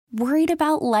Worried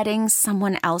about letting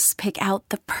someone else pick out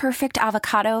the perfect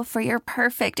avocado for your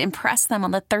perfect impress them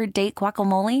on the third date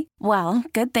guacamole? Well,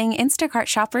 good thing Instacart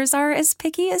shoppers are as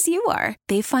picky as you are.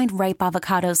 They find ripe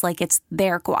avocados like it's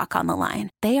their guac on the line.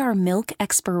 They are milk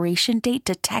expiration date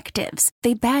detectives.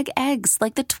 They bag eggs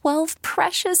like the 12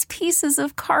 precious pieces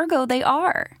of cargo they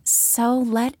are. So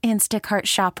let Instacart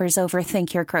shoppers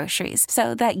overthink your groceries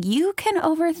so that you can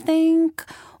overthink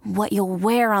what you'll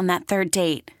wear on that third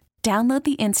date. Download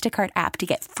the Instacart app to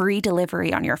get free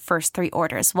delivery on your first 3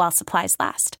 orders while supplies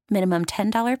last. Minimum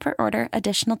 $10 per order.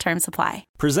 Additional terms apply.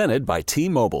 Presented by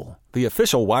T-Mobile, the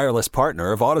official wireless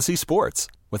partner of Odyssey Sports.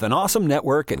 With an awesome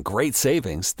network and great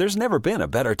savings, there's never been a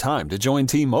better time to join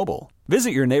T-Mobile. Visit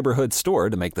your neighborhood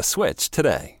store to make the switch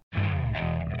today.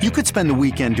 You could spend the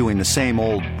weekend doing the same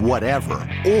old whatever,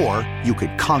 or you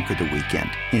could conquer the weekend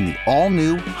in the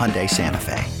all-new Hyundai Santa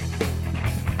Fe.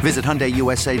 Visit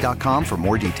HyundaiUSA.com for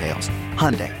more details.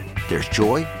 Hyundai, there's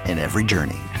joy in every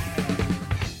journey.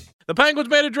 The Penguins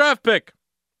made a draft pick.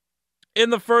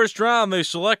 In the first round, they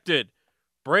selected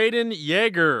Brayden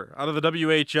Yager out of the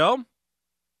WHL,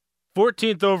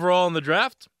 14th overall in the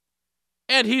draft,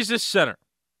 and he's a center.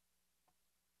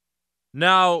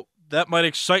 Now, that might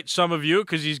excite some of you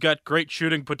because he's got great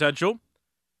shooting potential.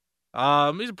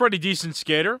 He's a pretty decent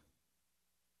skater,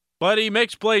 but he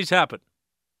makes plays happen.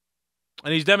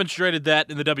 And he's demonstrated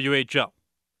that in the WHL.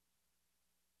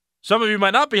 Some of you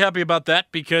might not be happy about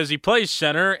that because he plays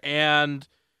center, and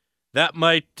that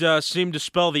might seem to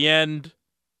spell the end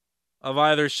of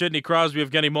either Sidney Crosby,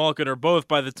 Evgeny Malkin, or both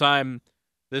by the time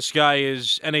this guy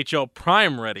is NHL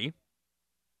prime ready.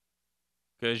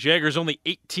 Because Yager's only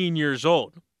 18 years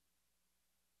old.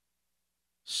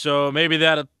 So maybe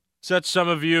that upsets some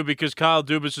of you because Kyle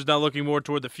Dubas is now looking more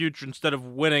toward the future instead of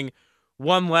winning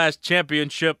one last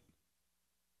championship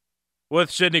with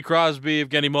Sidney Crosby,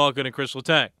 Evgeny Malkin, and Chris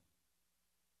Letang.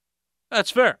 That's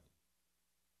fair.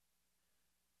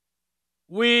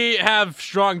 We have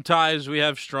strong ties. We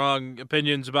have strong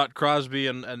opinions about Crosby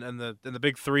and the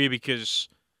big three because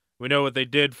we know what they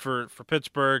did for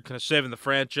Pittsburgh, kind of saving the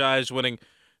franchise, winning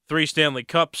 3 Stanley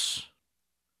Cups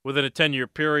within a 10-year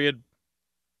period.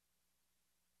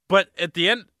 But at the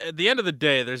end of the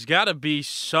day, there's got to be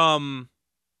some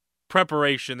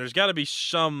preparation. There's got to be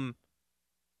some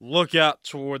look out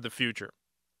toward the future.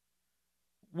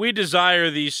 We desire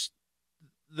this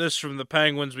from the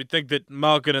Penguins. We think that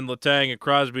Malkin and Letang and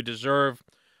Crosby deserve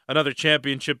another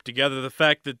championship together. The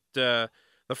fact that the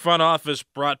front office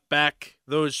brought back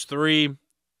those three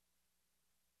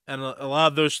and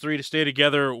allowed those three to stay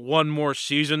together one more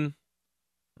season,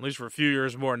 at least for a few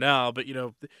years more now, but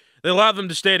they allowed them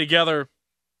to stay together.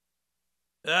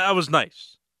 That was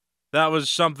nice. That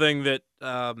was something that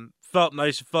felt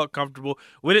nice, it felt comfortable.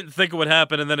 We didn't think it would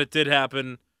happen, and then it did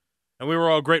happen, and we were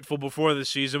all grateful before the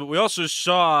season. But we also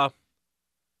saw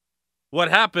what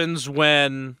happens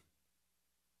when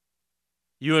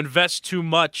you invest too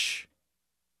much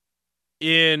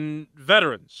in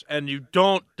veterans and you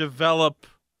don't develop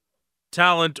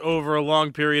talent over a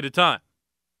long period of time.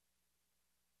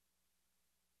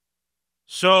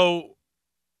 So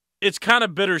it's kind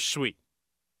of bittersweet.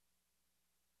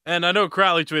 And I know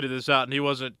Crowley tweeted this out, and he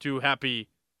wasn't too happy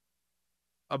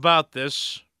about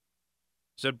this.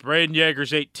 He said, Brayden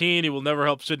Yager's 18. He will never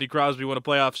help Sidney Crosby win a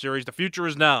playoff series. The future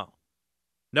is now.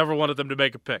 Never wanted them to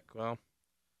make a pick. Well,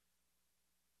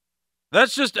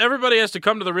 that's just everybody has to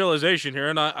come to the realization here,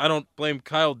 and I don't blame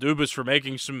Kyle Dubas for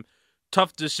making some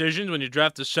tough decisions when you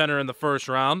draft a center in the first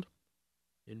round.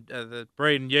 That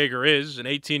Brayden Yager is an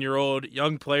 18-year-old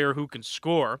young player who can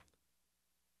score.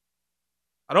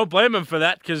 I don't blame him for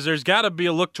that because there's got to be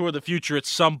a look toward the future at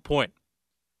some point.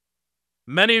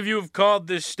 Many of you have called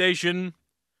this station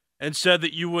and said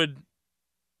that you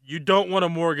don't want to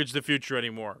mortgage the future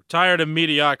anymore. Tired of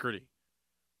mediocrity.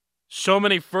 So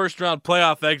many first-round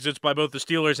playoff exits by both the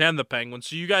Steelers and the Penguins,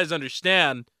 so you guys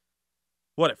understand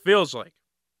what it feels like.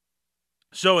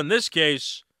 So in this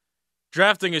case,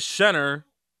 drafting a center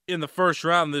in the first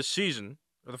round this season,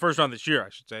 or the first round this year, I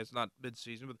should say. It's not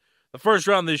mid-season, but the first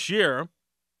round this year,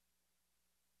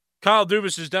 Kyle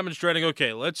Dubas is demonstrating,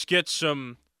 okay, let's get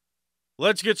some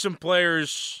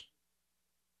players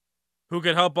who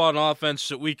can help on offense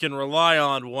that we can rely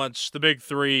on once the big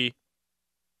three,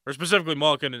 or specifically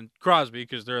Malkin and Crosby,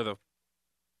 because they're the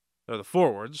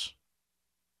forwards.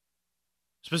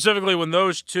 Specifically when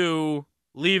those two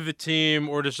leave the team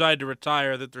or decide to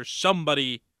retire, that there's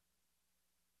somebody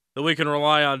that we can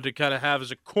rely on to kind of have as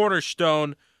a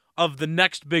cornerstone of the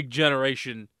next big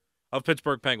generation of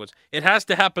Pittsburgh Penguins. It has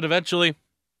to happen eventually,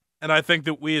 and I think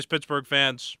that we as Pittsburgh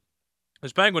fans,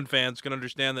 as Penguin fans, can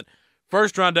understand that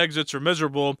First-round exits are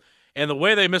miserable, and the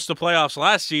way they missed the playoffs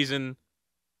last season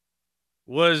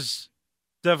was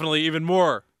definitely even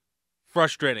more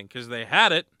frustrating because they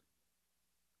had it,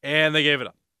 and they gave it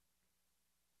up.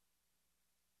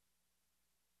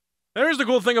 There's the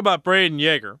cool thing about Brayden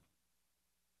Yager.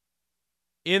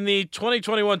 In the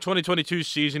 2021-2022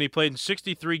 season, he played in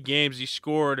 63 games. He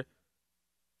scored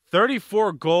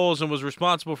 34 goals and was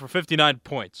responsible for 59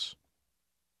 points.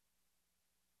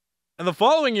 And the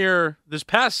following year, this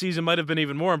past season might have been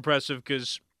even more impressive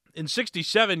because in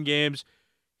 67 games,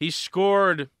 he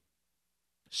scored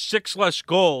 6 less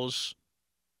goals,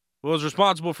 but was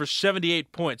responsible for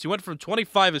 78 points. He went from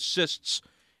 25 assists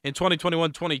in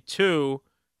 2021-22 to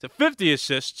 50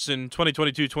 assists in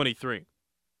 2022-23.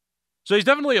 So he's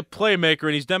definitely a playmaker,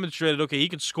 and he's demonstrated, okay, he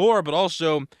can score, but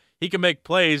also he can make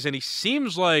plays, and he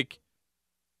seems like,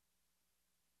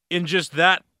 in just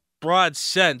that broad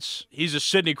sense, he's a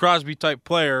Sidney Crosby-type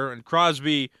player, and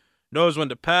Crosby knows when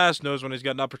to pass, knows when he's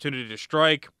got an opportunity to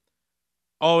strike,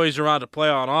 always around to play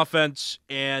on offense,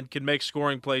 and can make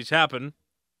scoring plays happen.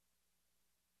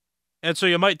 And so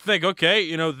you might think,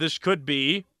 okay, this could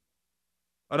be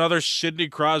another Sidney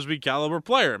Crosby caliber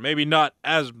player. Maybe not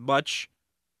as much.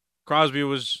 Crosby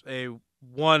was a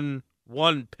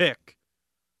 1-1 pick.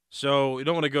 So you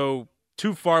don't want to go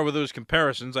too far with those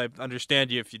comparisons. I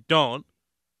understand you if you don't.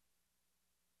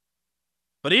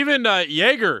 But even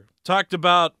Yager talked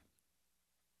about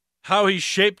how he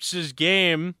shapes his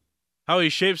game, how he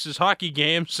shapes his hockey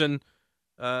games, and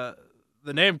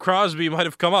the name Crosby might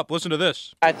have come up. Listen to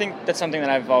this. I think that's something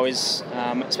that I've always,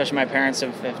 especially my parents,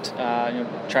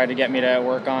 have tried to get me to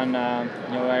work on.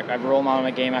 I role model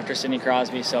my game after Sidney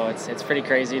Crosby, so it's pretty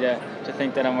crazy to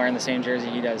think that I'm wearing the same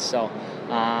jersey he does. So,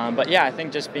 but yeah, I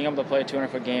think just being able to play a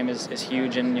 200-foot game is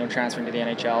huge, and transferring to the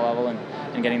NHL level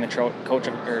and getting the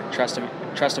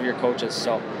trust of your coaches.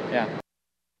 So, yeah.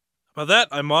 About that,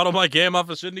 I model my game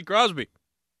off of Sidney Crosby.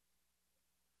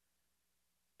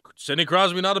 Sidney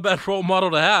Crosby, not a bad role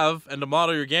model to have, and to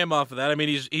model your game off of that. I mean,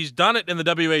 he's done it in the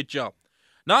WHL.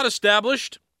 Not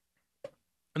established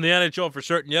in the NHL for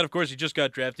certain yet. Of course, he just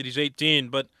got drafted. He's 18,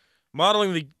 but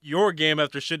modeling your game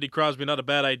after Sidney Crosby, not a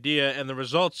bad idea, and the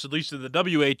results, at least in the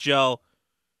WHL,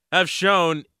 have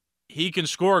shown he can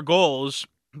score goals,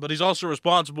 but he's also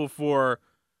responsible for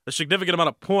a significant amount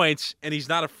of points, and he's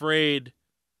not afraid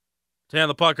to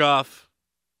hand the puck off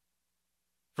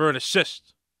for an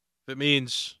assist. If it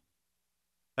means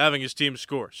having his team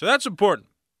score. So that's important.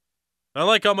 I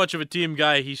like how much of a team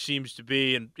guy he seems to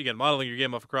be, and again, modeling your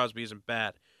game off of Crosby isn't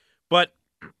bad. But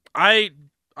I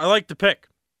like the pick.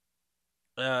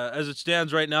 As it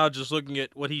stands right now, just looking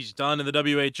at what he's done in the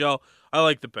WHL, I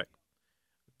like the pick.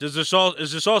 Is this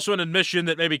also an admission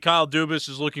that maybe Kyle Dubas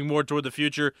is looking more toward the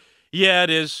future? Yeah, it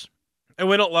is. And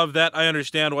we don't love that. I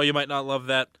understand why you might not love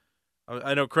that.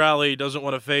 I know Crowley doesn't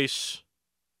want to face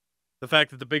the fact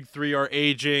that the big three are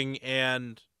aging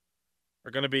and are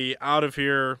going to be out of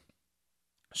here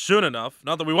soon enough.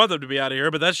 Not that we want them to be out of here,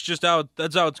 but that's just how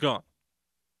it's gone.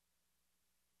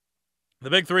 The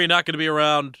big three not going to be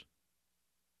around,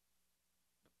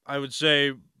 I would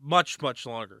say, much, much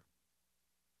longer.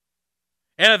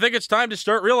 And I think it's time to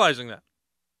start realizing that.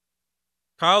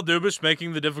 Kyle Dubas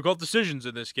making the difficult decisions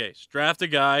in this case. Draft a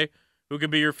guy who can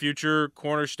be your future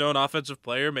cornerstone offensive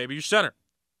player, maybe your center.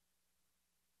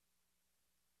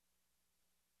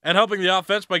 And helping the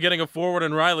offense by getting a forward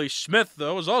in Riley Smith,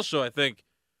 though, is also, I think,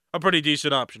 a pretty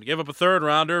decent option. Give up a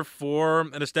third-rounder for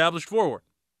an established forward.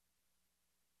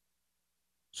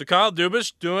 So Kyle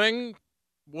Dubas doing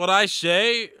what I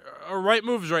say are right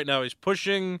moves right now. He's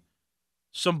pushing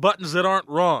some buttons that aren't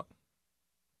wrong.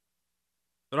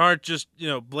 That aren't just,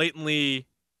 blatantly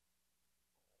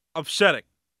upsetting.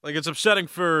 Like, it's upsetting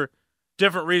for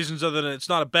different reasons other than it's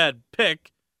not a bad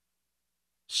pick.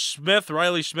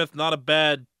 Riley Smith, not a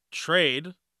bad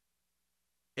trade.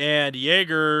 And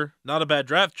Yager, not a bad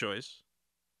draft choice.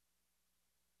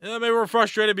 Maybe we're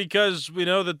frustrated because we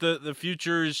know that the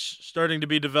future's starting to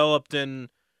be developed and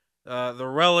the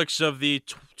relics of the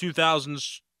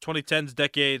 2000s, 2010s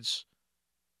decades,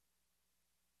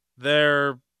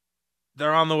 they're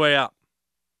on the way out.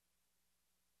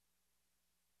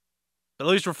 At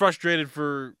least we're frustrated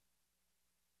for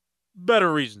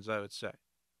better reasons, I would say.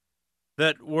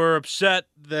 That we're upset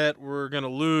that we're going to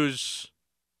lose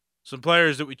some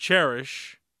players that we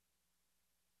cherish,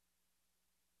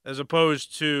 as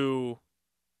opposed to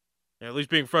at least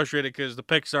being frustrated because the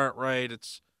picks aren't right.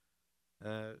 It's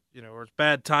or it's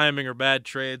bad timing or bad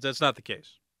trades. That's not the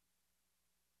case.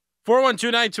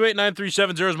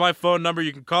 412-928-9370 is my phone number.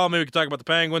 You can call me. We can talk about the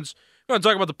Penguins. If you want to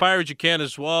talk about the Pirates, you can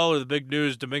as well. Or the big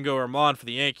news, Domingo Germán for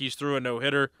the Yankees threw a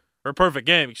no-hitter or a perfect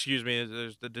game, excuse me.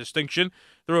 There's the distinction.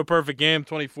 Threw a perfect game,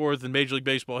 24th in Major League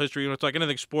Baseball history. You want to talk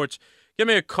anything sports, give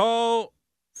me a call,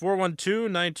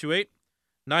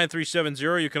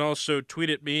 412-928-9370. You can also tweet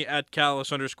at me at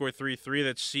Callis_33.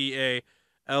 That's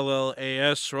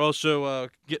CALLAS. We're also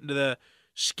getting to the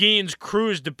Skeens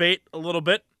Cruise debate a little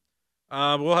bit.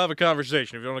 We'll have a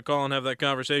conversation. If you want to call and have that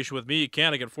conversation with me, you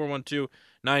can. Again,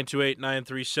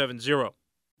 412-928-9370.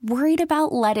 Worried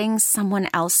about letting someone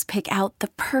else pick out the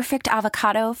perfect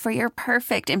avocado for your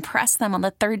perfect impress them on the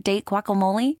third date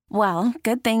guacamole? Well,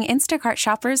 good thing Instacart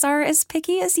shoppers are as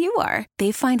picky as you are.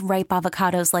 They find ripe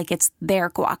avocados like it's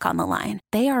their guac on the line.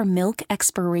 They are milk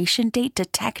expiration date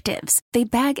detectives. They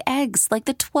bag eggs like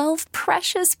the 12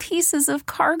 precious pieces of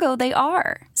cargo they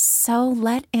are. So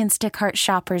let Instacart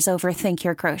shoppers overthink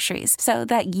your groceries so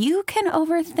that you can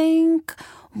overthink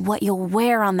what you'll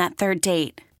wear on that third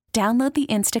date. Download the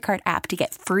Instacart app to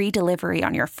get free delivery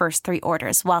on your first 3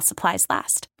 orders while supplies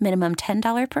last. Minimum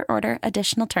 $10 per order.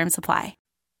 Additional terms apply.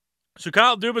 So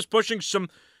Kyle Dubas pushing some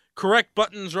correct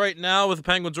buttons right now with the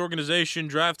Penguins organization,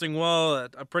 drafting well,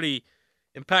 a pretty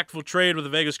impactful trade with the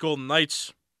Vegas Golden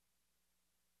Knights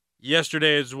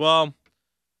yesterday as well.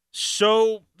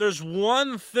 So there's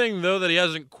one thing, though, that he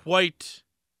hasn't quite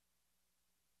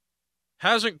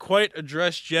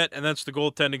addressed yet, and that's the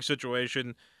goaltending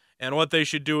situation and what they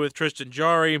should do with Tristan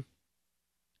Jarry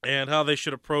and how they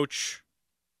should approach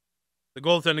the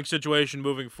goaltending situation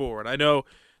moving forward. I know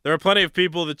there are plenty of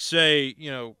people that say,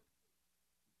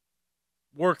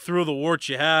 work through the warts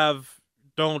you have,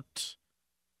 don't,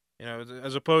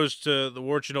 as opposed to the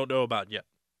warts you don't know about yet.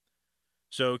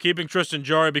 So keeping Tristan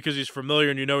Jarry because he's familiar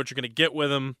and you know what you're going to get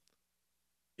with him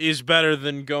is better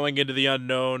than going into the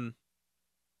unknown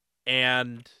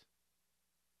and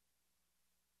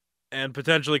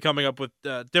potentially coming up with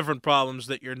different problems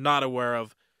that you're not aware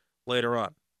of later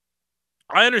on.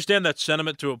 I understand that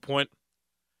sentiment to a point.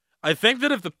 I think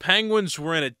that if the Penguins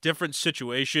were in a different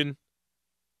situation,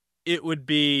 it would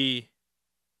be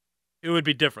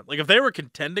different. Like if they were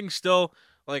contending still,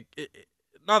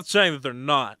 not saying that they're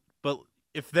not, but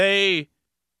if they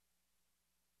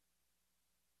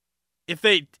made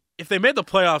the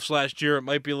playoffs last year, it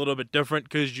might be a little bit different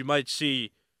because you might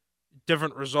see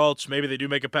different results. Maybe they do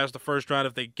make it past the first round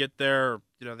if they get there.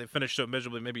 They finish so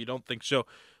miserably. Maybe you don't think so.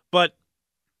 But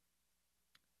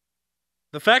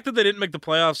the fact that they didn't make the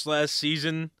playoffs last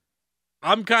season,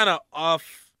 I'm kind of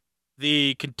off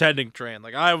the contending train.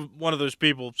 Like I'm one of those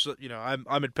people.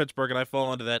 I'm in Pittsburgh and I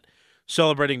fall into that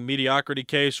celebrating mediocrity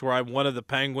case where I wanted the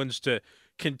Penguins to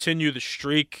continue the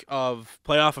streak of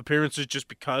playoff appearances just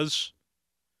because.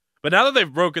 But now that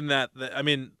they've broken that,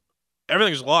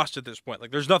 everything's lost at this point.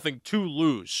 Like, there's nothing to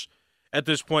lose at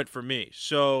this point for me.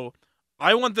 So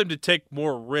I want them to take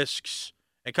more risks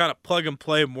and kind of plug and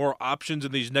play more options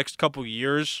in these next couple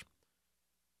years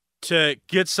to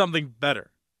get something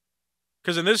better.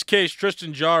 Because in this case,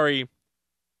 Tristan Jarry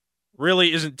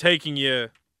really isn't taking you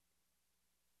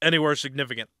anywhere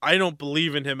significant. I don't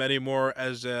believe in him anymore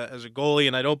as a goalie,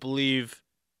 and I don't believe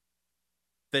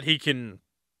that he can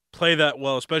play that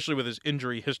well, especially with his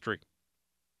injury history.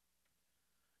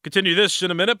 Continue this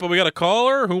in a minute, but we got a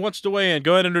caller who wants to weigh in.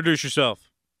 Go ahead and introduce yourself.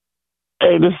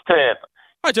 Hey, this is Ted.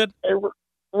 Hi, Ted. Hey,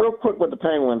 real quick with the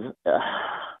Penguins.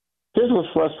 Here's what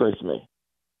frustrates me.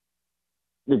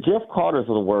 The Jeff Carters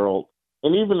of the world,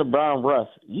 and even the Brian Russ,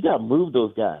 you got to move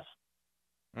those guys.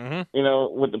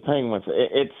 Mm-hmm. With the Penguins.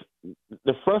 It's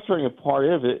the frustrating part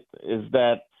of it is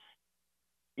that,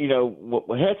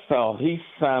 with Hextall, he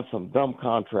signed some dumb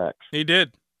contracts. He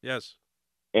did, yes.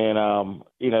 And,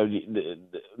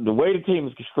 the way the team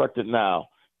is constructed now,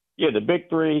 the big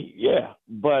three,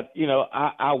 But,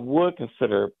 I would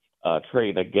consider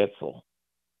trading a Getzel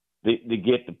to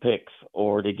get the picks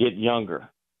or to get younger,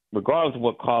 regardless of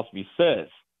what Crosby says.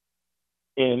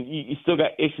 And you still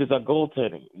got issues on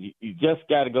goaltending. You just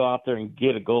got to go out there and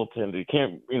get a goaltender. You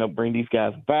can't, bring these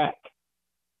guys back.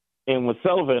 And with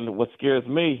Sullivan, what scares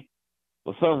me,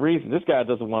 for some reason, this guy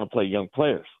doesn't want to play young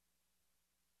players.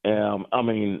 2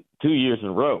 years in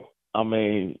a row.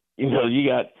 You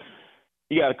got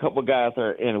a couple of guys that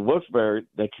are in Wilkes-Barre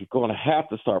that you're going to have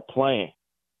to start playing,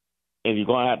 and you're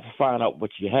going to have to find out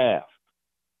what you have.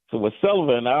 So with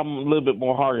Sullivan, I'm a little bit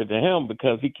more harder to him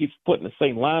because he keeps putting the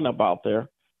same lineup out there,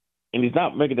 and he's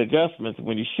not making adjustments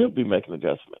when he should be making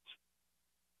adjustments.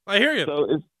 I hear you.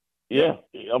 So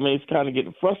it's kind of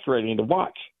getting frustrating to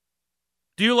watch.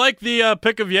 Do you like the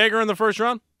pick of Yager in the first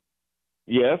round?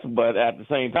 Yes, but at the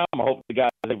same time, I hope the guy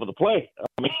is able to play.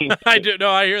 I do.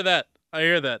 No, I hear that. But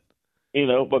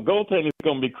goaltending is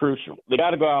going to be crucial. They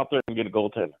got to go out there and get a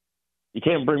goaltender. You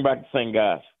can't bring back the same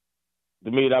guys.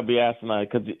 To me, that'd be asinine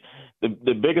because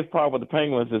the biggest problem with the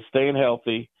Penguins is staying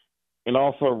healthy and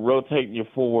also rotating your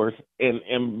forwards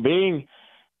and being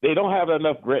 – they don't have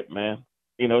enough grit, man.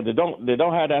 You know, they don't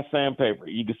have that sandpaper.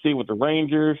 You can see with the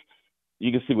Rangers.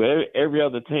 You can see with every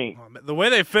other team. The way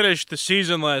they finished the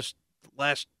season last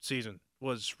season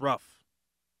was rough.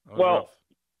 Rough.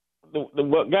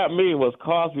 What got me was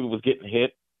Crosby was getting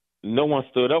hit. No one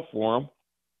stood up for him.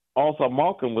 Also,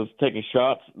 Malkin was taking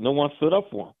shots. No one stood up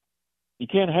for him. You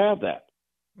can't have that.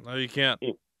 No, you can't.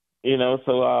 You know,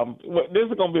 so this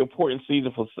is going to be an important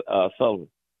season for Sullivan.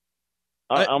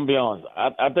 I'm going to be honest.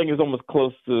 I think it's almost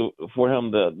close for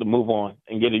him to move on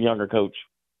and get a younger coach.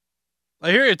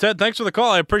 I hear you, Ted. Thanks for the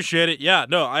call. I appreciate it. Yeah,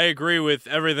 no, I agree with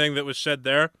everything that was said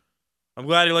there. I'm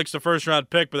glad he likes the first-round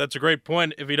pick, but that's a great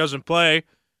point. If he doesn't play,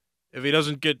 if he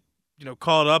doesn't get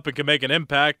called up and can make an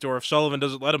impact, or if Sullivan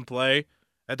doesn't let him play,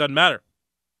 that doesn't matter.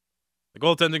 The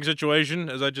goaltending situation,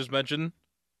 as I just mentioned,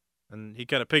 and he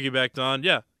kind of piggybacked on,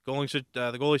 the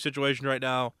goalie situation right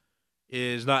now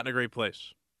is not in a great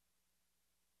place.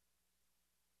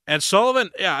 And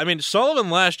Sullivan, Sullivan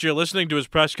last year, listening to his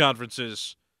press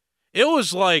conferences, it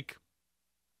was like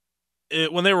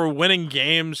when they were winning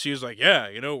games, he was like,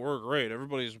 we're great.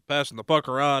 Everybody's passing the puck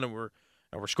around, and we're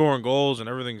scoring goals, and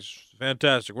everything's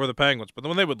fantastic. We're the Penguins. But then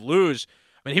when they would lose,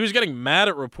 he was getting mad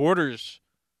at reporters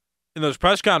in those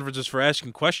press conferences for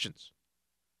asking questions.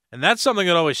 And that's something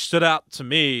that always stood out to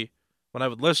me when I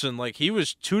would listen. Like, he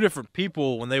was two different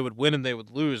people when they would win and they would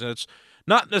lose. And it's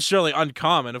not necessarily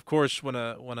uncommon. Of course, when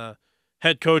a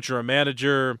head coach or a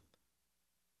manager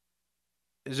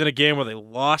is in a game where they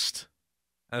lost,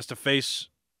 has to face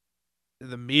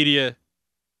the media,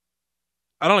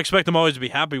 I don't expect them always to be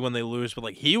happy when they lose,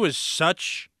 but he felt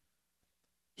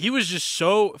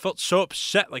so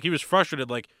upset. Like, he was frustrated.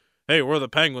 Like, hey, we're the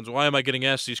Penguins. Why am I getting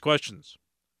asked these questions?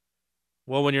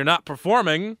 Well, when you're not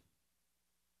performing,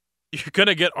 you're going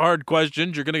to get hard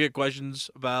questions. You're going to get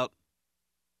questions about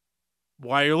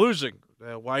why you're losing,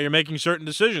 why you're making certain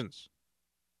decisions.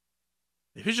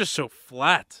 He was just so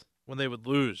flat when they would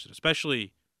lose,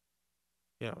 especially,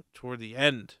 toward the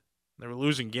end. They were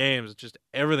losing games. Just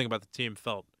everything about the team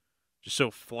felt just so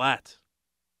flat.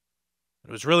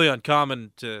 It was really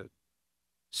uncommon to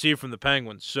see from the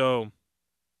Penguins. So,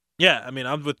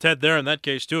 I'm with Ted there in that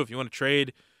case, too. If you want to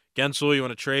trade Gensel, you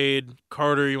want to trade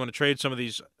Carter, you want to trade some of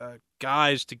these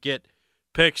guys to get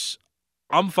picks,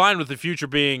 I'm fine with the future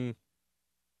being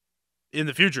in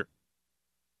the future.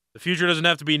 The future doesn't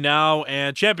have to be now,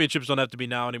 and championships don't have to be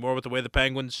now anymore with the way the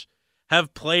Penguins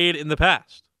have played in the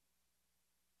past.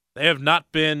 They have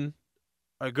not been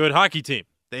a good hockey team.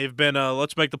 They've been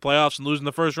let's make the playoffs and lose in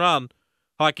the first round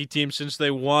hockey team since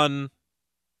they won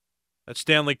that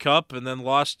Stanley Cup and then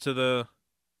lost to the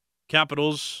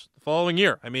Capitals the following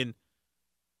year.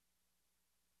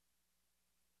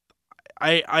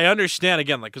 I understand,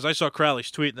 again, because I saw Crowley's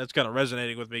tweet, and that's kind of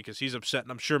resonating with me because he's upset,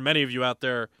 and I'm sure many of you out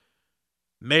there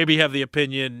maybe have the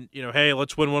opinion, hey,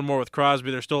 let's win one more with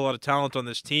Crosby. There's still a lot of talent on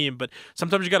this team, but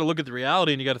sometimes you got to look at the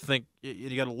reality and you got to think,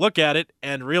 you got to look at it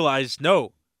and realize,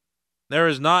 no, there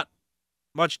is not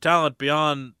much talent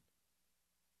beyond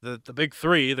the big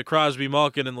three, the Crosby,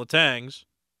 Malkin, and Letangs.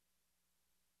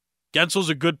 Gensel's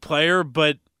a good player,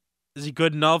 but is he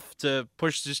good enough to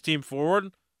push this team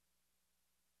forward?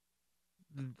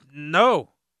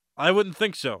 No, I wouldn't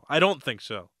think so. I don't think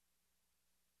so.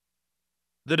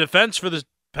 The defense for the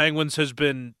Penguins has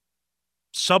been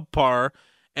subpar,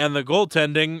 and the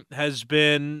goaltending has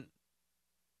been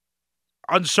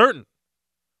uncertain.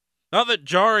 Not that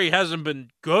Jari hasn't been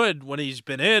good when he's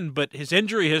been in, but his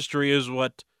injury history is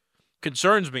what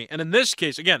concerns me. And in this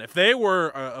case, again, if they were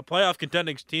a playoff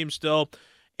contending team still,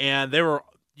 and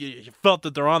you felt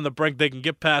that they're on the brink, they can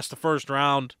get past the first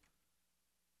round,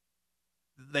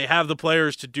 they have the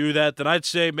players to do that, then I'd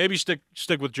say maybe stick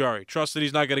with Jari. Trust that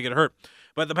he's not going to get hurt.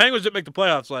 But the Penguins didn't make the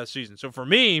playoffs last season. So for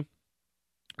me,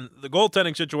 the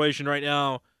goaltending situation right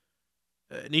now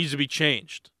needs to be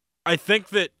changed. I think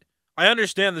that I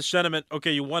understand the sentiment.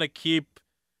 Okay, you want to keep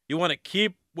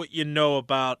what you know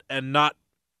about and not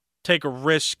take a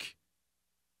risk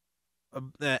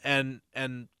and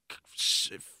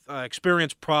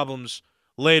experience problems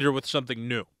later with something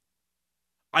new.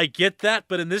 I get that,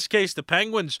 but in this case, the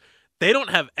Penguins, they don't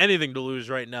have anything to lose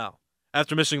right now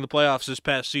after missing the playoffs this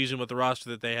past season with the roster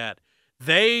that they had.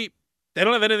 They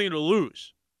don't have anything to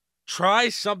lose. Try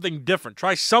something different.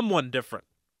 Try someone different.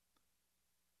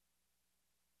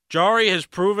 Jari has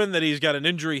proven that he's got an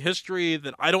injury history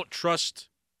that I don't trust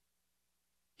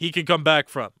he can come back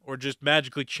from or just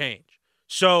magically change.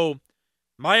 So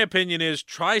my opinion is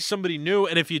try somebody new,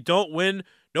 and if you don't win,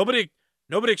 nobody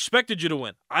Nobody expected you to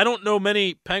win. I don't know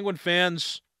many Penguin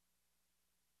fans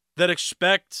that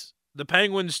expect the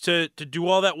Penguins to do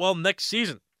all that well next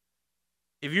season.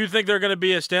 If you think they're going to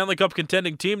be a Stanley Cup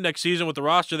contending team next season with the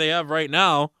roster they have right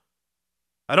now,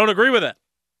 I don't agree with that.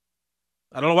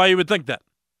 I don't know why you would think that.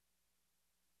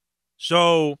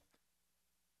 So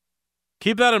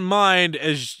keep that in mind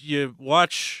as you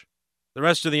watch the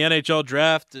rest of the NHL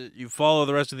draft. You follow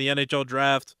the rest of the NHL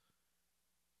draft.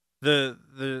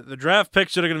 The draft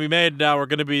picks that are going to be made now are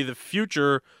going to be the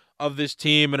future of this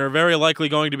team and are very likely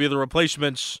going to be the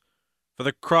replacements for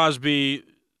the Crosby,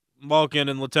 Malkin,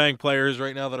 and Letang players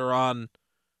right now that are on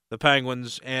the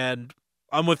Penguins. And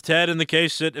I'm with Ted in the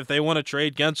case that if they want to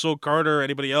trade Gensel, Carter,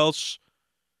 anybody else,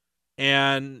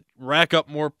 and rack up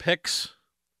more picks,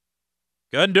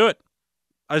 go ahead and do it.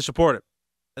 I support it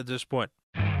at this point.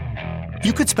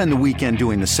 You could spend the weekend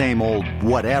doing the same old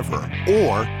whatever,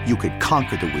 or you could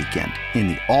conquer the weekend in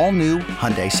the all-new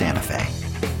Hyundai Santa Fe.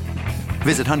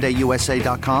 Visit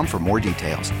HyundaiUSA.com for more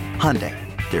details. Hyundai,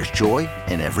 there's joy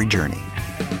in every journey.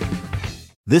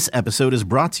 This episode is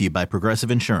brought to you by Progressive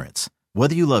Insurance.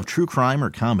 Whether you love true crime or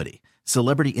comedy,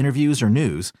 celebrity interviews or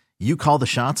news, you call the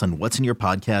shots on what's in your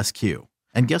podcast queue.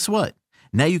 And guess what?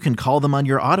 Now you can call them on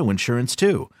your auto insurance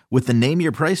too with the Name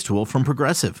Your Price tool from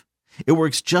Progressive. It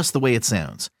works just the way it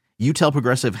sounds. You tell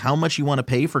Progressive how much you want to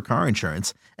pay for car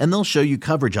insurance, and they'll show you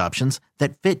coverage options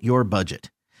that fit your budget.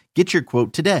 Get your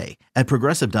quote today at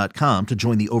Progressive.com to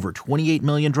join the over 28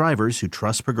 million drivers who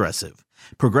trust Progressive.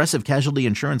 Progressive Casualty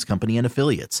Insurance Company and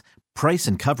Affiliates. Price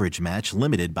and coverage match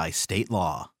limited by state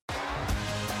law.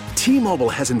 T-Mobile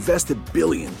has invested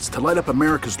billions to light up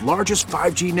America's largest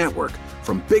 5G network,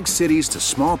 from big cities to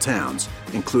small towns,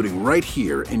 including right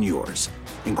here in yours.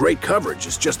 And great coverage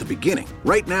is just the beginning.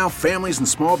 Right now, families and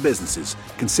small businesses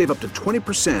can save up to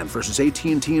 20% versus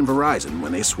AT&T and Verizon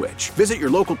when they switch. Visit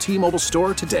your local T-Mobile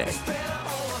store today.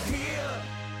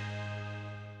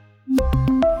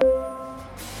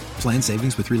 Plan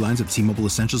savings with 3 lines of T-Mobile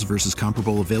Essentials versus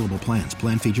comparable available plans.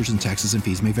 Plan features and taxes and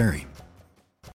fees may vary.